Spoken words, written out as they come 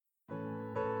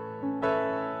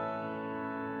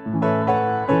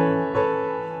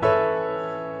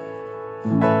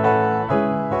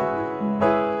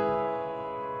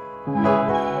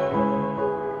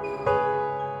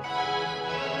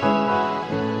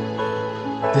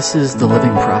This is the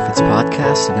Living Prophets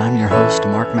Podcast, and I'm your host,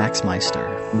 Mark Max Meister.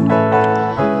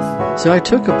 So I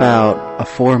took about a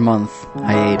 4-month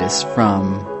hiatus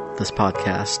from this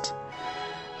podcast,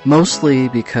 mostly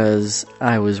because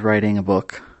I was writing a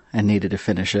book and needed to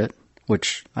finish it,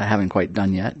 which I haven't quite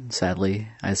done yet, sadly,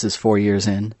 as this is 4 years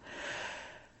in.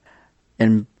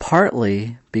 And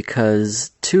partly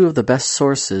because 2 of the best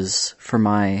sources for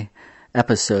my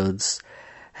episodes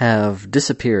have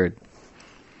disappeared.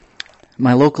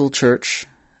 My local church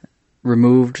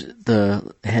removed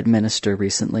the head minister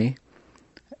recently,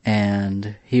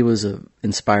 and he was an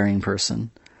inspiring person.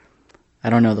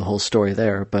 I don't know the whole story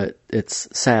there, but it's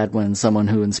sad when someone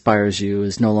who inspires you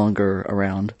is no longer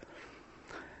around.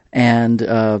 And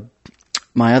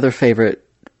my other favorite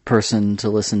person to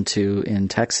listen to in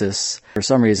Texas, for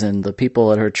some reason, the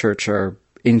people at her church are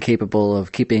incapable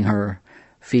of keeping her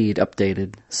feed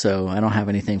updated, so I don't have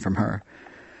anything from her.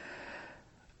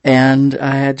 And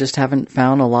I just haven't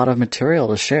found a lot of material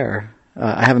to share.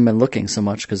 I haven't been looking so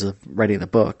much because of writing the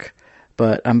book.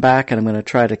 But I'm back and I'm going to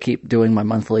try to keep doing my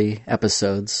monthly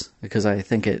episodes because I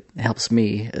think it helps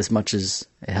me as much as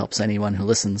it helps anyone who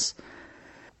listens.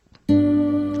 I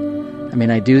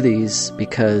mean, I do these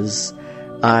because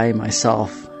I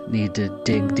myself need to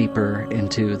dig deeper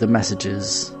into the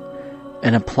messages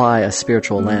and apply a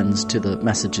spiritual lens to the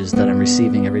messages that I'm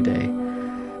receiving every day.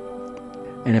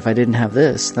 And if I didn't have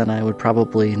this, then I would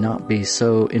probably not be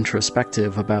so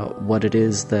introspective about what it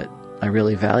is that I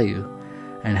really value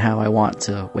and how I want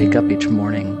to wake up each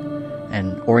morning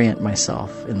and orient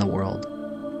myself in the world.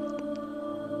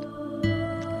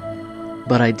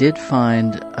 But I did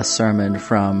find a sermon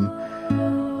from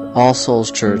All Souls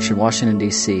Church in Washington,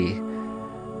 D.C.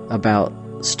 about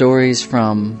stories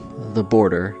from the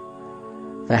border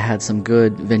that had some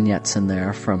good vignettes in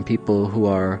there from people who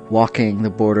are walking the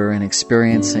border and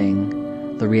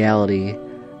experiencing the reality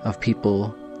of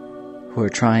people who are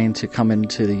trying to come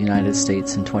into the United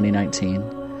States in 2019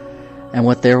 and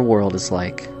what their world is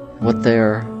like, what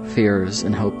their fears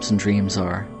and hopes and dreams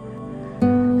are,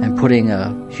 and putting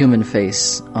a human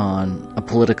face on a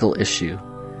political issue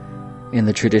in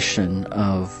the tradition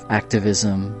of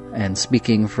activism and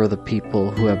speaking for the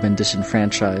people who have been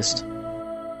disenfranchised.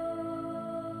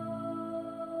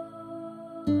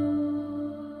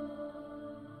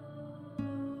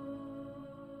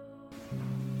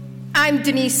 I'm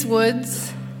Denise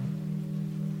Woods.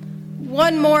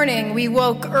 One morning we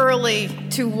woke early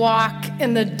to walk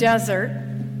in the desert,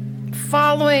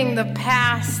 following the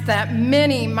paths that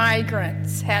many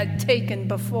migrants had taken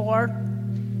before.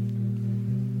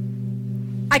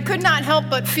 I could not help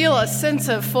but feel a sense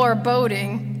of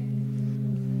foreboding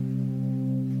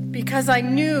because I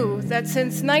knew that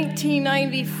since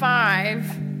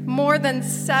 1995, more than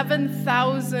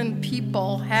 7,000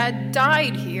 people had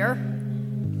died here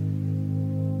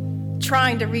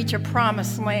trying to reach a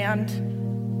promised land,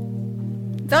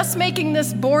 thus making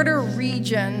this border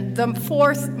region the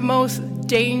 4th most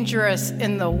dangerous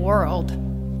in the world.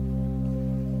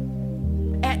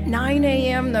 At 9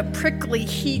 a.m., the prickly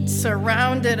heat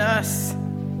surrounded us.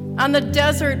 On the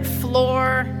desert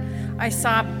floor, I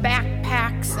saw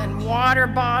backpacks and water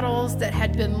bottles that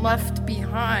had been left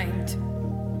behind,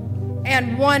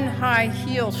 and one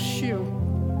high-heel shoe.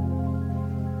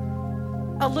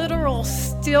 A literal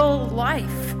still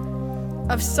life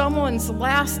of someone's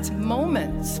last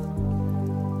moments.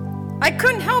 I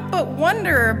couldn't help but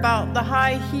wonder about the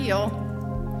high heel.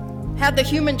 Had the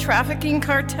human trafficking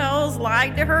cartels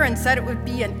lied to her and said it would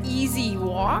be an easy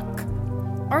walk?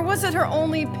 Or was it her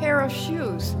only pair of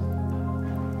shoes?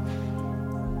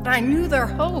 But I knew their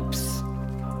hopes.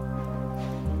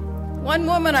 One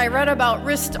woman I read about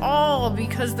risked all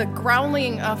because the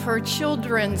growling of her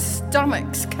children's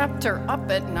stomachs kept her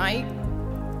up at night.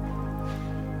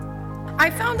 I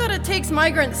found that it takes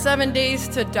migrants 7 days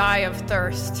to die of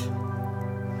thirst,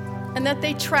 and that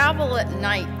they travel at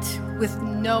night with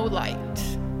no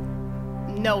light.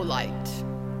 No light.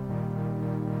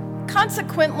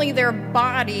 Consequently, their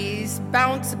bodies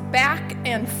bounce back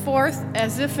and forth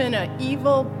as if in an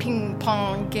evil ping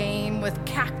pong game with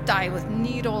cacti with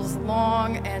needles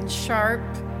long and sharp.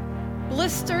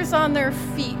 Blisters on their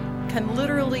feet can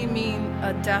literally mean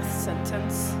a death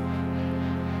sentence.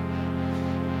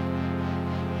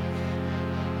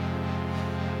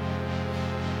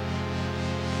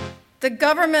 The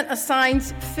government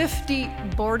assigns 50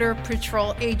 Border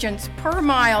Patrol agents per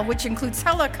mile, which includes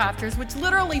helicopters, which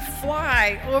literally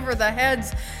fly over the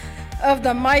heads of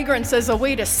the migrants as a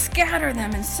way to scatter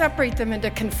them and separate them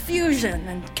into confusion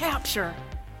and capture.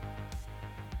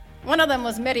 One of them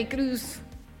was Mary Cruz.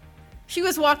 She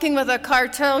was walking with a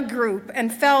cartel group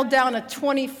and fell down a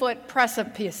 20-foot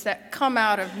precipice that come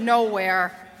out of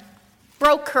nowhere,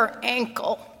 broke her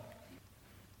ankle.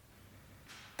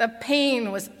 The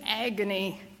pain was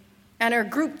agony, and her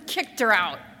group kicked her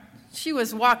out. She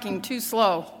was walking too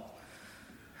slow.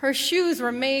 Her shoes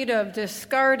were made of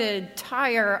discarded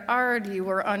tire, already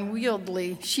were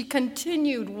unwieldy. She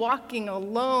continued walking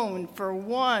alone for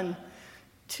 1,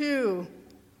 2,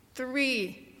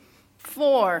 3,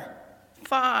 4,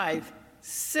 5,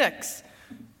 6,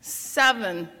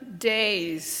 7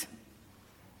 days.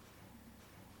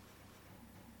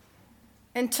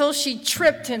 Until she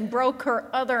tripped and broke her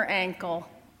other ankle.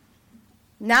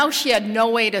 Now she had no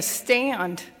way to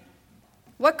stand.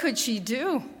 What could she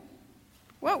do?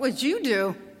 What would you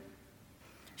do?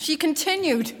 She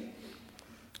continued.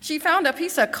 She found a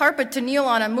piece of carpet to kneel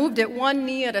on and moved it one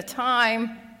knee at a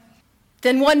time.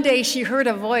 Then one day she heard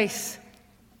a voice.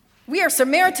 "We are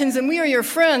Samaritans and we are your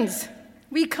friends.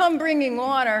 We come bringing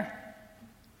water."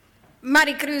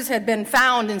 Maricruz had been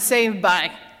found and saved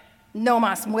by No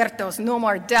Mas Muertos, No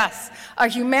More Deaths, a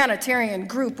humanitarian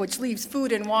group which leaves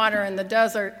food and water in the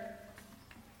desert.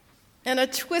 In a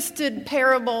twisted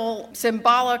parable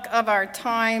symbolic of our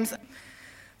times,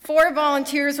 4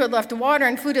 volunteers who had left water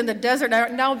and food in the desert are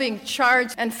now being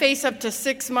charged and face up to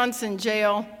 6 months in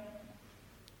jail.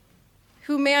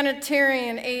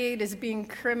 Humanitarian aid is being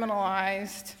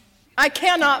criminalized. I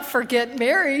cannot forget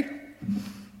Mary.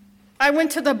 I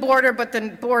went to the border, but the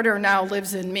border now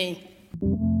lives in me.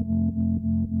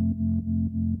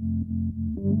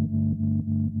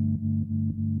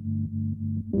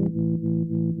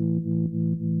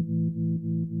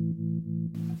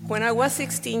 When I was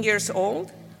 16 years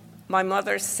old, my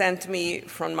mother sent me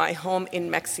from my home in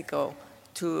Mexico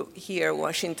to here,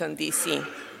 Washington, D.C.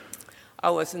 I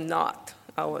was not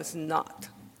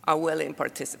a willing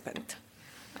participant.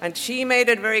 And she made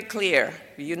it very clear,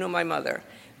 you know my mother,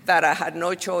 that I had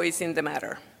no choice in the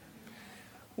matter.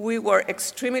 We were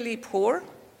extremely poor,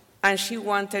 and she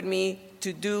wanted me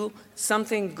to do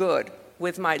something good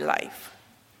with my life.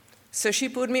 So she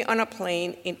put me on a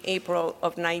plane in April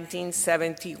of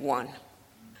 1971.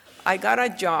 I got a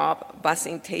job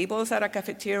bussing tables at a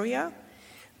cafeteria,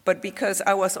 but because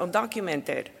I was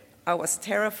undocumented, I was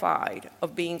terrified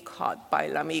of being caught by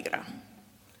La Migra.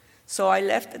 So I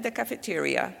left the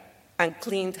cafeteria and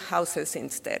cleaned houses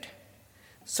instead.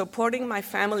 Supporting my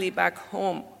family back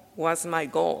home was my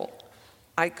goal.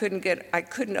 I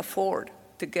couldn't afford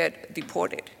to get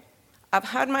deported. I've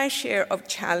had my share of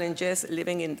challenges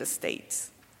living in the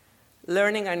States,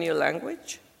 learning a new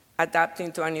language,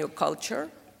 adapting to a new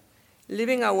culture,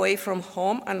 living away from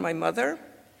home and my mother,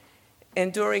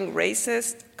 enduring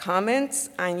racist comments,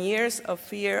 and years of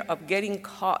fear of getting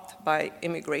caught by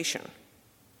immigration.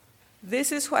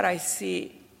 This is what I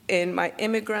see in my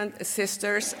immigrant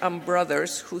sisters and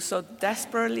brothers who so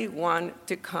desperately want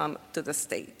to come to the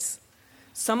States.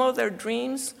 Some of their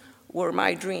dreams were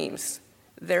my dreams.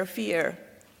 Their fear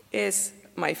is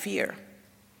my fear.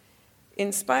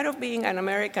 In spite of being an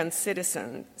American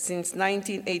citizen since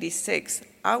 1986,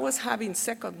 I was having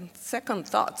second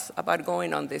thoughts about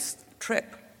going on this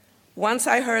trip. Once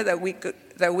I heard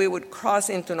that we would cross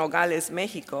into Nogales,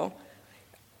 Mexico,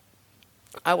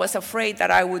 I was afraid that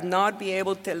I would not be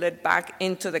able to let back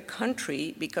into the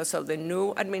country because of the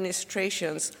new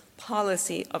administration's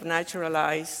policy of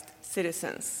naturalized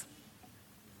citizens.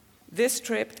 This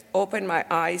trip opened my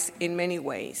eyes in many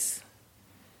ways.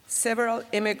 Several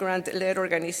immigrant-led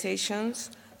organizations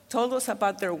told us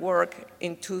about their work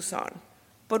in Tucson,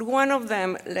 but one of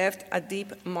them left a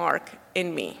deep mark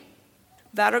in me.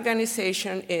 That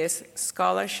organization is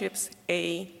Scholarships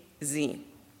AZ,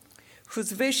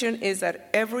 whose vision is that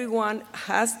everyone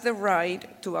has the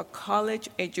right to a college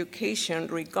education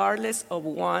regardless of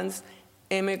one's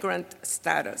immigrant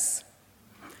status.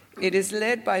 It is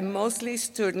led by mostly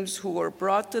students who were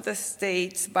brought to the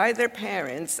States by their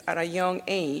parents at a young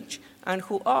age and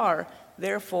who are,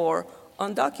 therefore,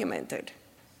 undocumented.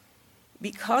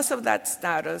 Because of that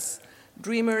status,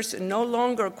 Dreamers no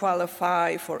longer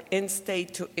qualify for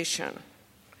in-state tuition.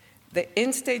 The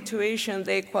in-state tuition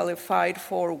they qualified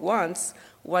for once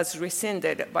was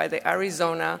rescinded by the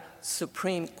Arizona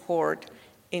Supreme Court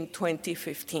in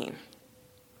 2015.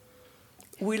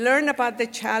 We learn about the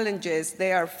challenges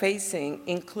they are facing,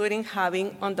 including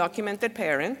having undocumented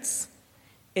parents,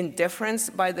 indifference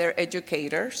by their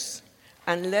educators,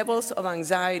 and levels of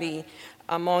anxiety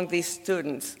among these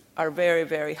students are very,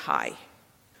 very high.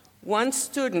 One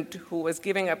student who was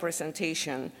giving a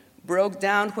presentation broke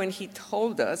down when he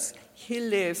told us he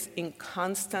lives in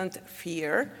constant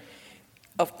fear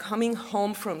of coming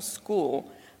home from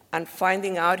school and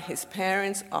finding out his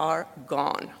parents are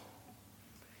gone.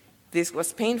 This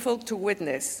was painful to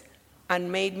witness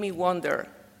and made me wonder,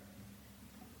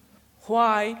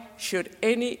 why should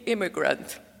any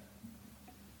immigrant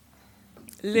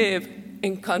live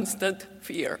in constant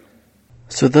fear?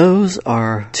 So those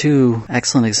are two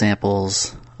excellent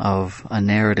examples of a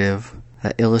narrative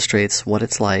that illustrates what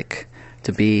it's like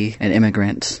to be an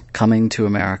immigrant coming to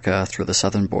America through the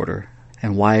southern border,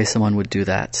 and why someone would do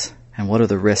that, and what are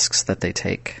the risks that they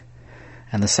take,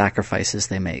 and the sacrifices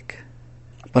they make.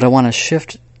 But I want to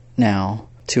shift now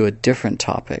to a different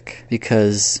topic,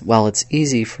 because while it's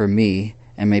easy for me,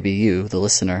 and maybe you, the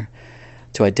listener,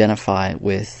 to identify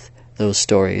with those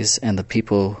stories and the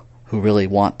people who really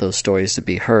want those stories to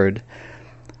be heard,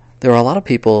 there are a lot of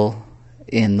people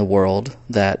in the world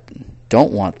that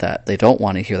don't want that. They don't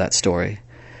want to hear that story.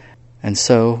 And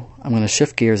so I'm going to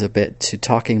shift gears a bit to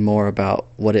talking more about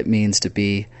what it means to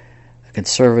be a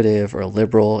conservative or a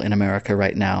liberal in America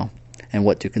right now, and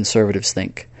what do conservatives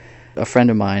think. A friend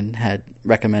of mine had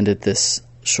recommended this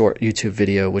short YouTube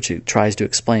video which tries to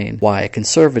explain why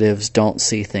conservatives don't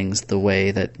see things the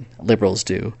way that liberals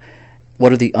do.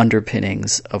 What are the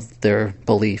underpinnings of their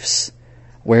beliefs?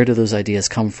 Where do those ideas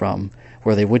come from,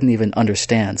 where they wouldn't even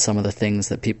understand some of the things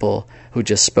that people who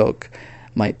just spoke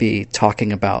might be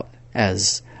talking about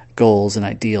as goals and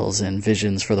ideals and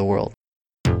visions for the world?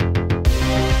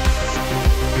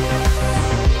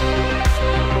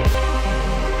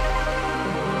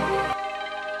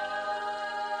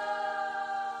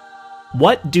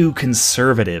 What do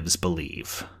conservatives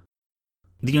believe?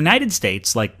 The United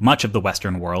States, like much of the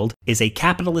Western world, is a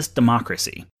capitalist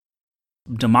democracy.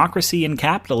 Democracy and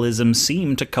capitalism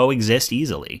seem to coexist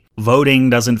easily. Voting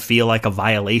doesn't feel like a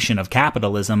violation of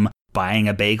capitalism. Buying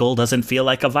a bagel doesn't feel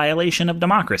like a violation of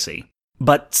democracy.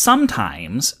 But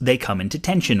sometimes they come into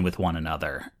tension with one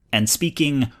another. And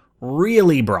speaking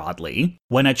really broadly,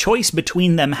 when a choice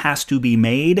between them has to be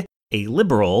made, a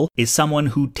liberal is someone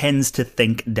who tends to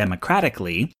think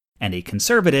democratically, and a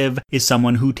conservative is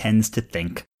someone who tends to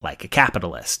think like a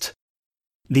capitalist.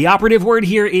 The operative word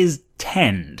here is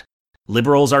tend.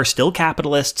 Liberals are still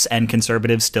capitalists, and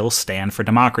conservatives still stand for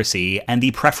democracy, and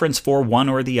the preference for one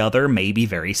or the other may be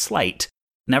very slight.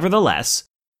 Nevertheless,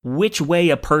 which way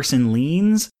a person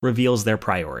leans reveals their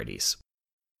priorities.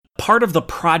 Part of the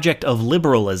project of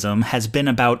liberalism has been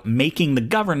about making the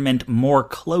government more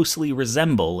closely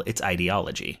resemble its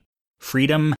ideology.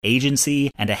 Freedom, agency,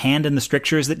 and a hand in the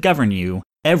strictures that govern you,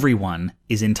 everyone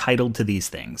is entitled to these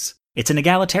things. It's an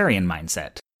egalitarian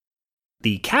mindset.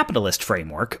 The capitalist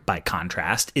framework, by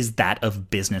contrast, is that of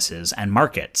businesses and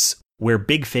markets, where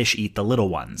big fish eat the little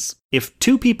ones. If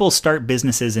two people start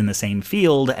businesses in the same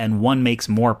field and one makes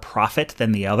more profit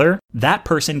than the other, that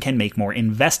person can make more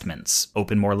investments,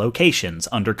 open more locations,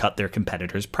 undercut their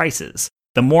competitors' prices.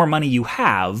 The more money you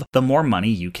have, the more money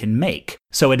you can make.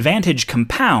 So advantage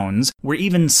compounds, where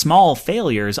even small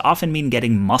failures often mean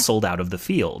getting muscled out of the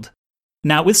field.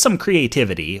 Now, with some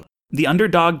creativity, the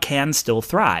underdog can still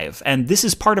thrive, and this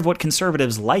is part of what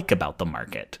conservatives like about the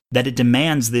market, that it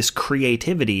demands this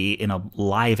creativity in a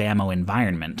live ammo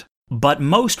environment. But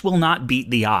most will not beat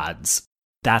the odds.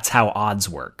 That's how odds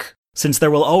work. Since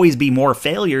there will always be more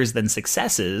failures than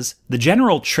successes, the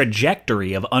general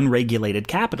trajectory of unregulated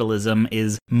capitalism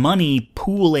is money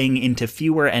pooling into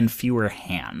fewer and fewer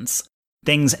hands.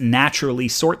 Things naturally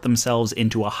sort themselves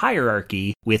into a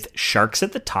hierarchy with sharks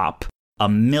at the top, a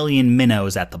million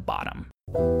minnows at the bottom.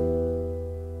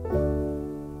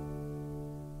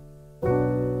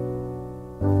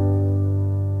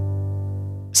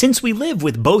 Since we live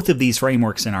with both of these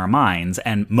frameworks in our minds,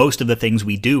 and most of the things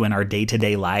we do in our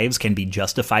day-to-day lives can be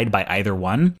justified by either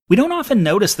one, we don't often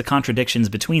notice the contradictions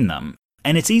between them.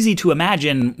 And it's easy to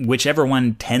imagine whichever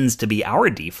one tends to be our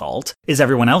default is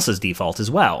everyone else's default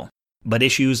as well. But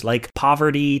issues like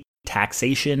poverty,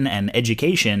 taxation, and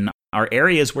education are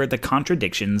areas where the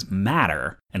contradictions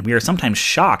matter, and we are sometimes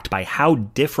shocked by how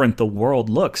different the world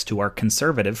looks to our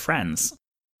conservative friends.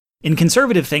 In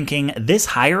conservative thinking, this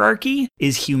hierarchy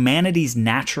is humanity's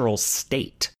natural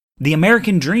state. The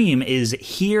American dream is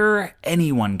here,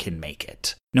 anyone can make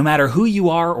it. No matter who you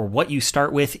are or what you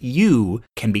start with, you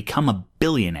can become a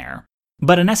billionaire.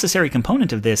 But a necessary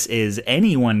component of this is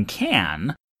anyone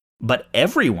can, but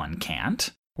everyone can't.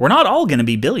 We're not all going to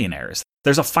be billionaires.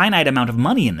 There's a finite amount of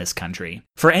money in this country.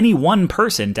 For any one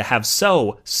person to have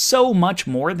so much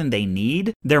more than they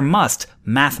need, there must,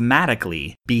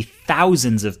 mathematically, be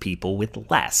thousands of people with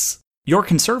less. Your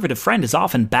conservative friend is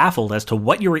often baffled as to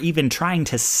what you're even trying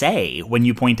to say when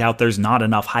you point out there's not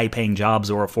enough high-paying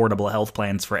jobs or affordable health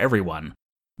plans for everyone.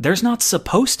 There's not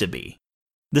supposed to be.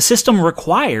 The system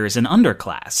requires an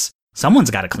underclass.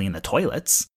 Someone's got to clean the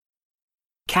toilets.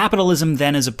 Capitalism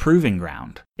then is a proving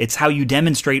ground. It's how you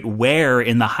demonstrate where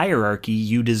in the hierarchy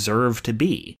you deserve to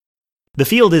be. The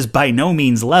field is by no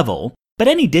means level, but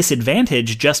any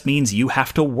disadvantage just means you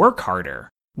have to work harder.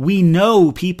 We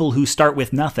know people who start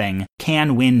with nothing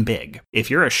can win big.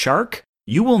 If you're a shark,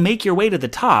 you will make your way to the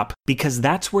top because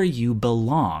that's where you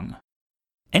belong.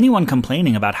 Anyone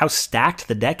complaining about how stacked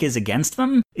the deck is against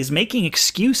them is making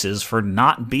excuses for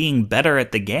not being better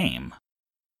at the game.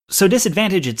 So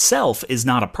disadvantage itself is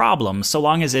not a problem so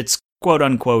long as it's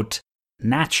quote-unquote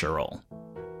natural.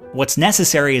 What's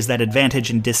necessary is that advantage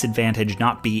and disadvantage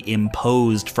not be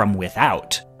imposed from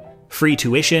without. Free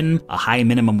tuition, a high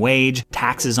minimum wage,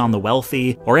 taxes on the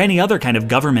wealthy, or any other kind of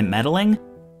government meddling,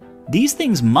 these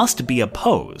things must be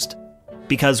opposed,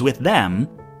 because with them,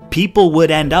 people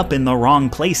would end up in the wrong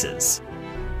places.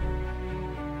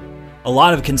 A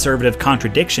lot of conservative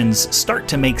contradictions start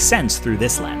to make sense through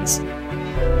this lens.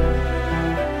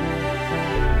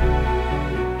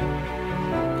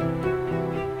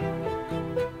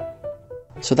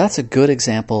 So that's a good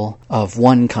example of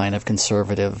one kind of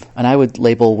conservative, and I would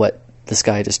label what this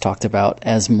guy just talked about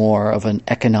as more of an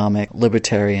economic,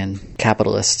 libertarian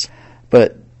capitalist.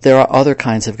 But there are other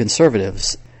kinds of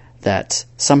conservatives that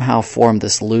somehow form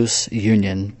this loose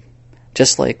union,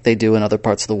 just like they do in other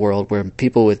parts of the world, where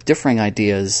people with differing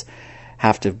ideas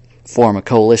have to form a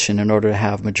coalition in order to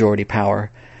have majority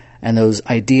power. And those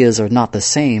ideas are not the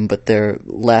same, but they're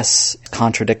less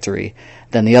contradictory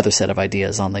than the other set of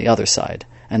ideas on the other side.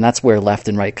 And that's where left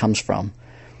and right comes from.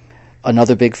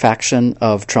 Another big faction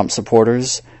of Trump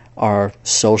supporters are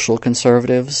social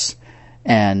conservatives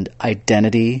and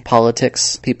identity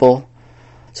politics people.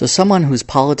 So someone whose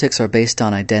politics are based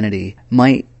on identity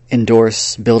might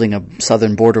endorse building a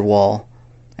southern border wall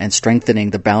and strengthening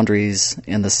the boundaries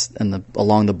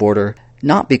along the border,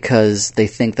 not because they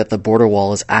think that the border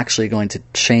wall is actually going to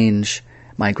change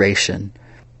migration,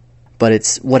 but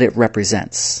it's what it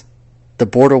represents. The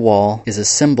border wall is a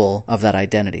symbol of that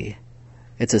identity.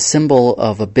 It's a symbol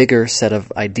of a bigger set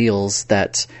of ideals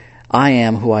that I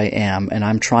am who I am, and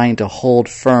I'm trying to hold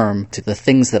firm to the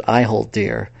things that I hold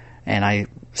dear, and I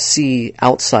see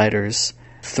outsiders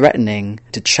threatening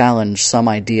to challenge some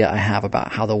idea I have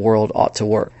about how the world ought to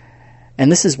work.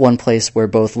 And this is one place where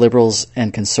both liberals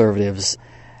and conservatives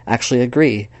actually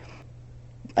agree.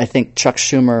 I think Chuck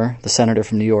Schumer, the senator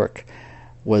from New York,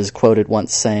 was quoted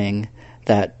once saying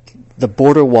that the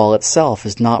border wall itself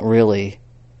is not really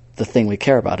the thing we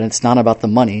care about. And it's not about the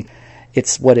money.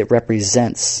 It's what it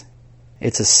represents.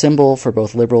 It's a symbol for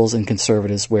both liberals and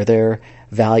conservatives where their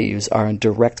values are in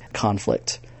direct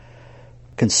conflict.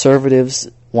 Conservatives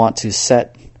want to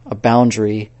set a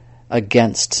boundary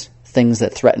against things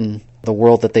that threaten the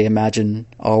world that they imagine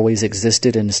always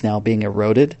existed and is now being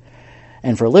eroded.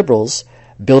 And for liberals,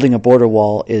 building a border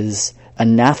wall is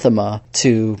anathema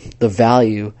to the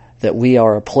value that we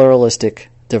are a pluralistic,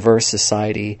 diverse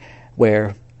society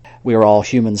where we are all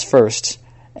humans first,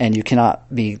 and you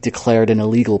cannot be declared an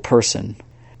illegal person.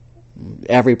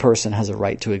 Every person has a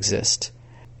right to exist.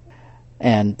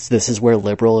 And this is where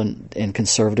liberal and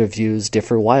conservative views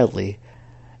differ wildly.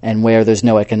 And where there's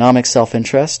no economic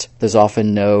self-interest, there's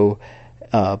often no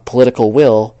political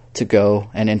will to go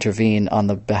and intervene on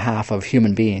the behalf of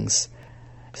human beings.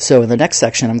 So in the next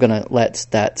section, I'm going to let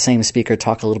that same speaker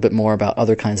talk a little bit more about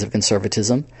other kinds of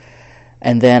conservatism.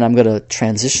 And then I'm going to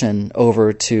transition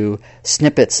over to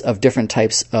snippets of different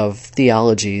types of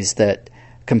theologies that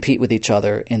compete with each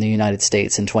other in the United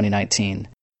States in 2019.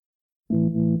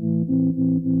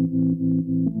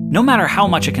 No matter how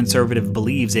much a conservative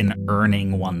believes in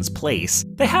earning one's place,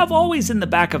 they have always in the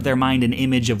back of their mind an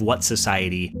image of what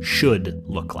society should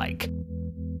look like.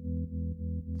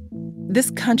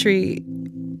 This country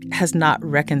has not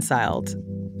reconciled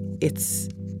its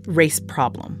race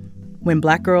problem. When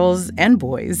Black girls and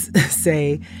boys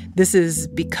say, this is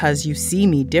because you see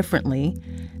me differently,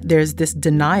 there's this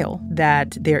denial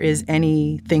that there is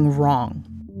anything wrong.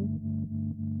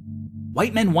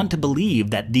 White men want to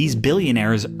believe that these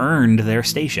billionaires earned their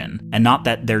station, and not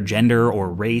that their gender or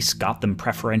race got them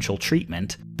preferential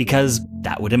treatment, because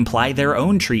that would imply their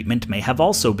own treatment may have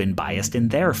also been biased in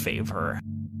their favor.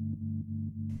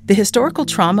 The historical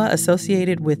trauma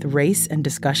associated with race and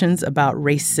discussions about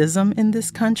racism in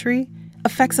this country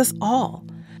affects us all.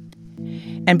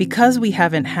 And because we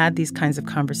haven't had these kinds of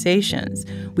conversations,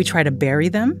 we try to bury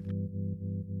them.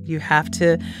 You have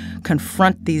to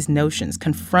confront these notions,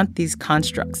 confront these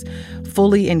constructs,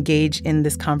 fully engage in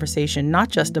this conversation, not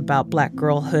just about Black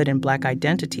girlhood and Black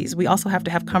identities. We also have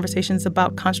to have conversations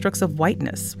about constructs of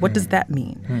whiteness. What does that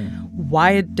mean?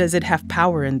 Why does it have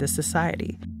power in this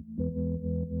society?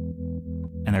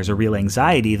 And there's a real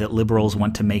anxiety that liberals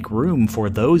want to make room for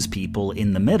those people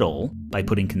in the middle by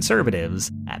putting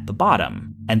conservatives at the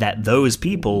bottom, and that those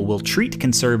people will treat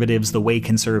conservatives the way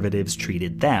conservatives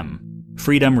treated them.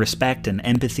 Freedom, respect, and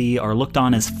empathy are looked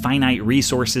on as finite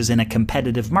resources in a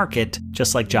competitive market,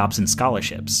 just like jobs and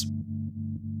scholarships.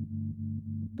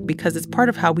 Because it's part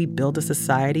of how we build a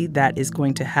society that is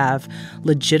going to have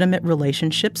legitimate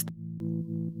relationships.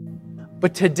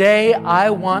 But today,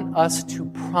 I want us to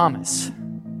promise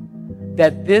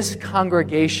that this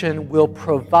congregation will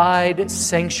provide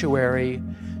sanctuary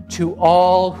to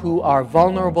all who are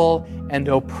vulnerable and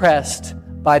oppressed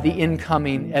by the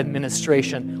incoming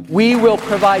administration. We will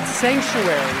provide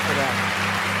sanctuary for them.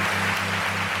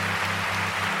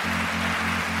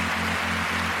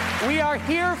 We are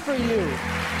here for you.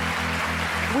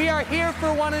 We are here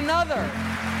for one another.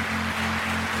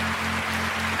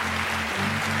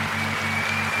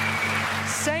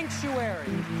 Sanctuary.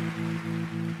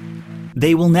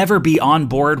 They will never be on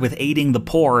board with aiding the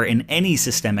poor in any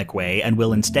systemic way and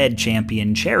will instead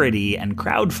champion charity and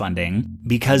crowdfunding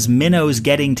because minnows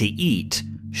getting to eat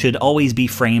should always be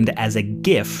framed as a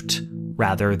gift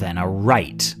rather than a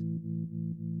right.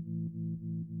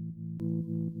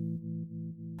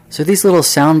 So these little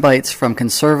sound bites from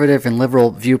conservative and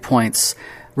liberal viewpoints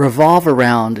revolve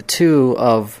around two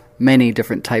of many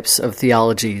different types of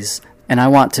theologies. And I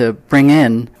want to bring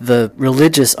in the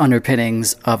religious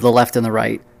underpinnings of the left and the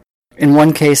right. In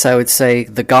one case, I would say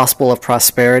the gospel of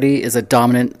prosperity is a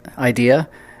dominant idea,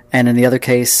 and in the other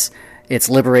case, it's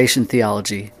liberation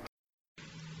theology.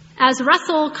 As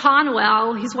Russell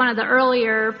Conwell, who's one of the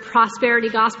earlier prosperity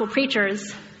gospel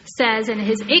preachers, says in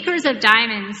his Acres of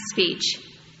Diamonds speech,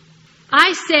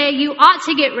 I say you ought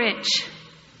to get rich,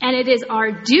 and it is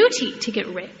our duty to get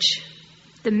rich.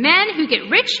 The men who get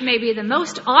rich may be the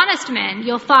most honest men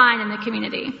you'll find in the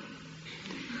community.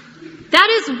 That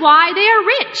is why they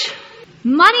are rich.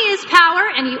 Money is power,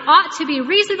 and you ought to be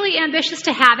reasonably ambitious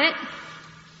to have it.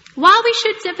 While we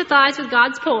should sympathize with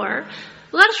God's poor,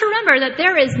 let us remember that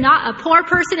there is not a poor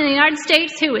person in the United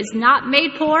States who is not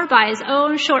made poor by his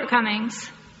own shortcomings.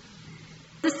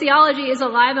 This theology is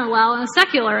alive and well in the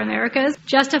secular Americas,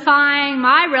 justifying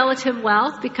my relative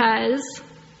wealth because,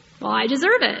 well, I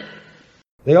deserve it.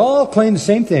 They all claim the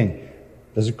same thing.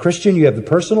 As a Christian, you have the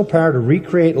personal power to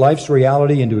recreate life's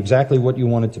reality into exactly what you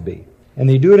want it to be. And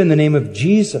they do it in the name of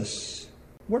Jesus.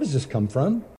 Where does this come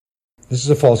from? This is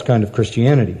a false kind of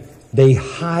Christianity. They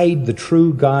hide the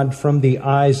true God from the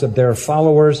eyes of their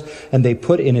followers, and they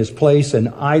put in his place an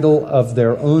idol of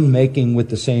their own making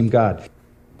with the same God.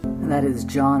 And that is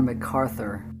John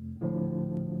MacArthur.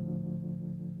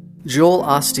 Joel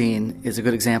Osteen is a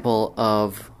good example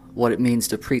of what it means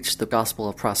to preach the gospel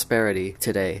of prosperity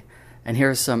today. And here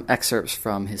are some excerpts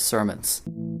from his sermons.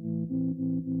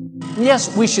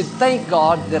 Yes, we should thank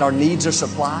God that our needs are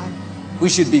supplied. We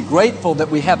should be grateful that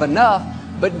we have enough,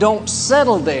 but don't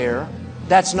settle there.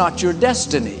 That's not your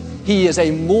destiny. He is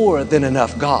a more than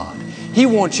enough God. He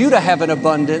wants you to have an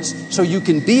abundance so you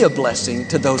can be a blessing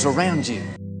to those around you.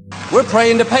 We're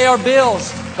praying to pay our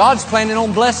bills. God's planning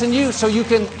on blessing you so you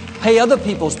can pay other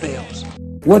people's bills.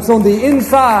 What's on the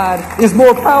inside is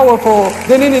more powerful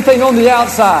than anything on the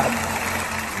outside.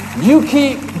 You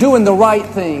keep doing the right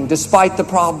thing despite the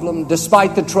problem,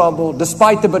 despite the trouble,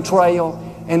 despite the betrayal,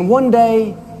 and one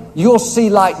day you'll see,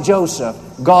 like Joseph,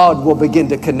 God will begin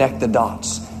to connect the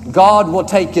dots. God will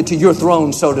take you to your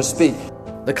throne, so to speak.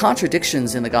 The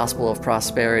contradictions in the gospel of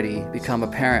prosperity become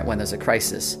apparent when there's a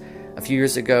crisis. A few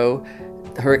years ago,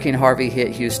 Hurricane Harvey hit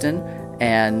Houston,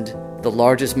 and the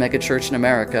largest megachurch in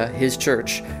America, his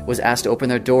church, was asked to open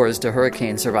their doors to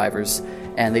hurricane survivors,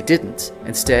 and they didn't.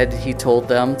 Instead, he told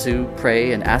them to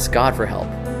pray and ask God for help.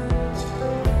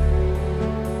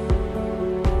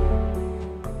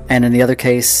 And in the other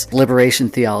case, liberation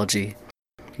theology.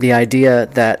 The idea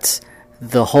that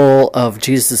the whole of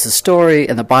Jesus' story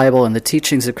and the Bible and the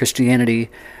teachings of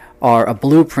Christianity are a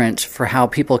blueprint for how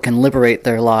people can liberate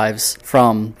their lives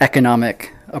from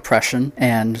economic oppression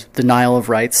and denial of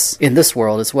rights in this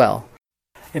world as well.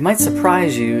 It might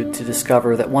surprise you to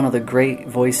discover that one of the great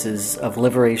voices of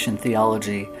liberation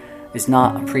theology is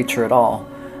not a preacher at all,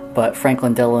 but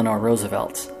Franklin Delano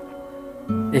Roosevelt.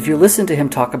 If you listen to him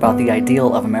talk about the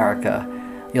ideal of America,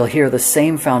 you'll hear the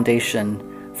same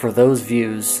foundation for those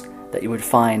views that you would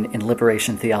find in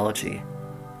liberation theology,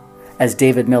 as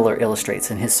David Miller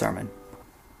illustrates in his sermon.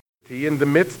 In the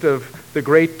midst of the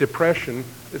Great Depression,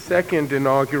 the second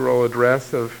inaugural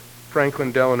address of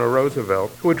Franklin Delano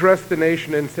Roosevelt, who addressed the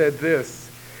nation and said this: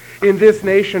 "In this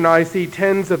nation I see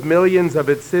tens of millions of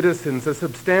its citizens, a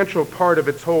substantial part of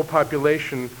its whole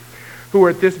population, who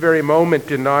are at this very moment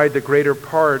denied the greater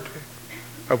part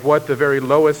of what the very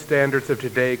lowest standards of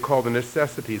today call the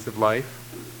necessities of life.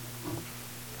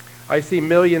 I see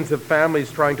millions of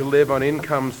families trying to live on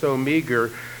income so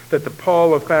meager that the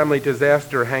pall of family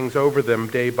disaster hangs over them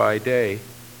day by day.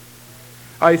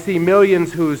 I see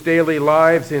millions whose daily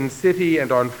lives in city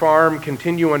and on farm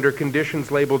continue under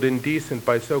conditions labeled indecent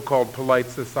by so-called polite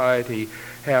society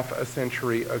half a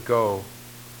century ago.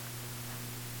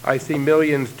 I see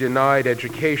millions denied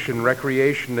education,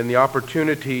 recreation, and the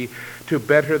opportunity to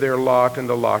better their lot and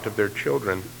the lot of their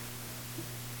children.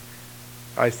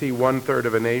 I see 1/3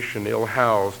 of a nation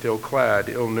ill-housed, ill-clad,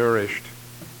 ill-nourished.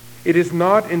 It is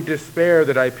not in despair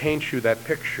that I paint you that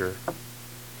picture.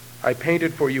 I paint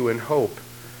it for you in hope,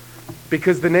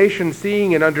 because the nation,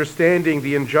 seeing and understanding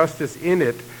the injustice in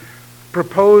it,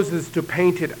 proposes to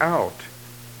paint it out.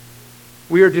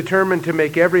 We are determined to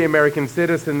make every American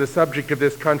citizen the subject of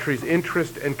this country's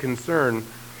interest and concern,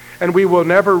 and we will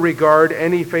never regard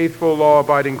any faithful,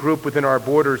 law-abiding group within our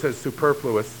borders as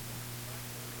superfluous.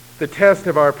 The test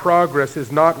of our progress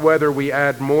is not whether we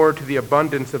add more to the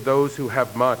abundance of those who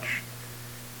have much.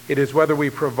 It is whether we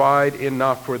provide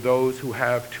enough for those who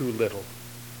have too little.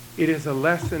 It is a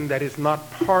lesson that is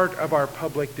not part of our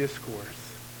public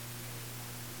discourse.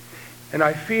 And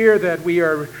I fear that we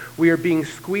are being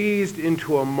squeezed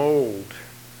into a mold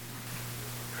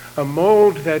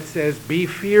that says, be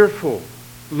fearful,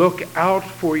 look out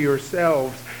for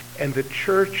yourselves, and the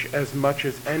church, as much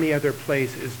as any other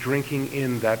place, is drinking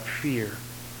in that fear.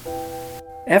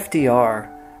 FDR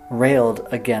railed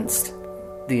against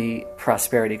the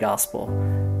prosperity gospel,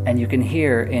 and you can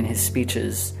hear in his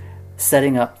speeches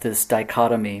setting up this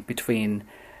dichotomy between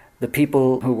the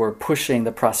people who were pushing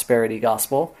the prosperity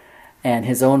gospel and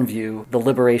his own view, the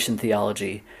liberation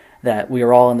theology, that we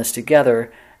are all in this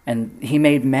together, and he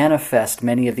made manifest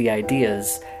many of the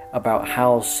ideas about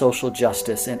how social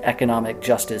justice and economic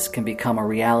justice can become a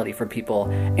reality for people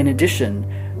in addition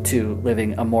to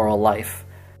living a moral life.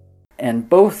 And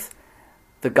both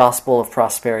the gospel of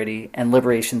prosperity and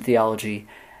liberation theology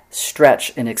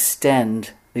stretch and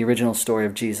extend the original story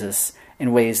of Jesus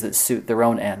in ways that suit their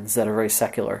own ends, that are very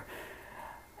secular.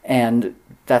 And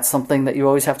that's something that you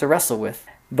always have to wrestle with.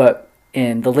 But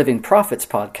in the Living Prophets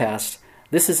podcast,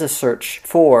 this is a search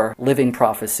for living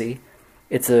prophecy.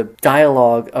 It's a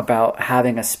dialogue about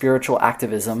having a spiritual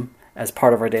activism as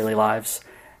part of our daily lives.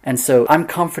 And so I'm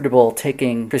comfortable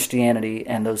taking Christianity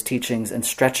and those teachings and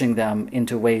stretching them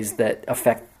into ways that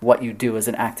affect what you do as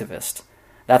an activist.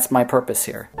 That's my purpose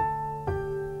here.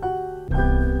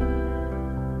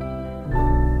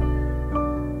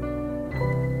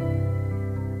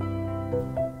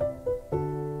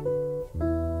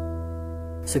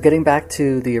 So getting back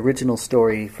to the original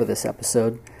story for this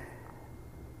episode,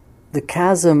 the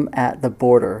chasm at the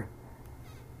border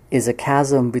is a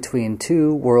chasm between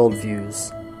two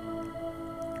worldviews.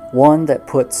 One that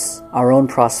puts our own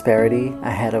prosperity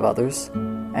ahead of others,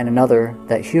 and another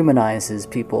that humanizes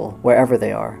people wherever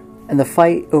they are. And the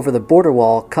fight over the border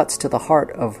wall cuts to the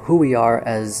heart of who we are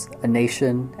as a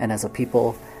nation and as a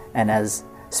people and as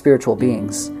spiritual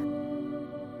beings.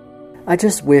 I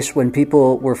just wish when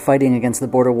people were fighting against the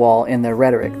border wall in their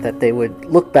rhetoric that they would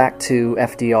look back to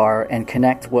FDR and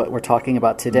connect what we're talking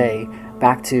about today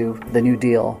back to the New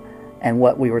Deal and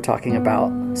what we were talking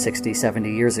about 60,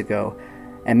 70 years ago,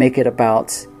 and make it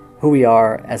about who we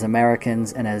are as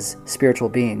Americans and as spiritual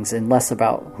beings, and less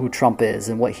about who Trump is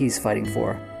and what he's fighting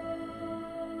for.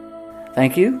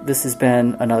 Thank you. This has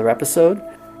been another episode.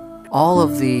 All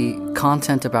of the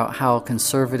content about how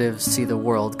conservatives see the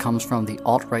world comes from the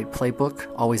alt-right playbook,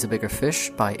 Always a Bigger Fish,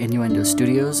 by Innuendo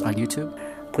Studios on YouTube.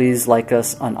 Please like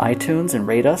us on iTunes and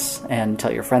rate us, and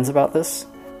tell your friends about this.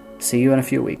 See you in a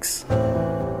few weeks.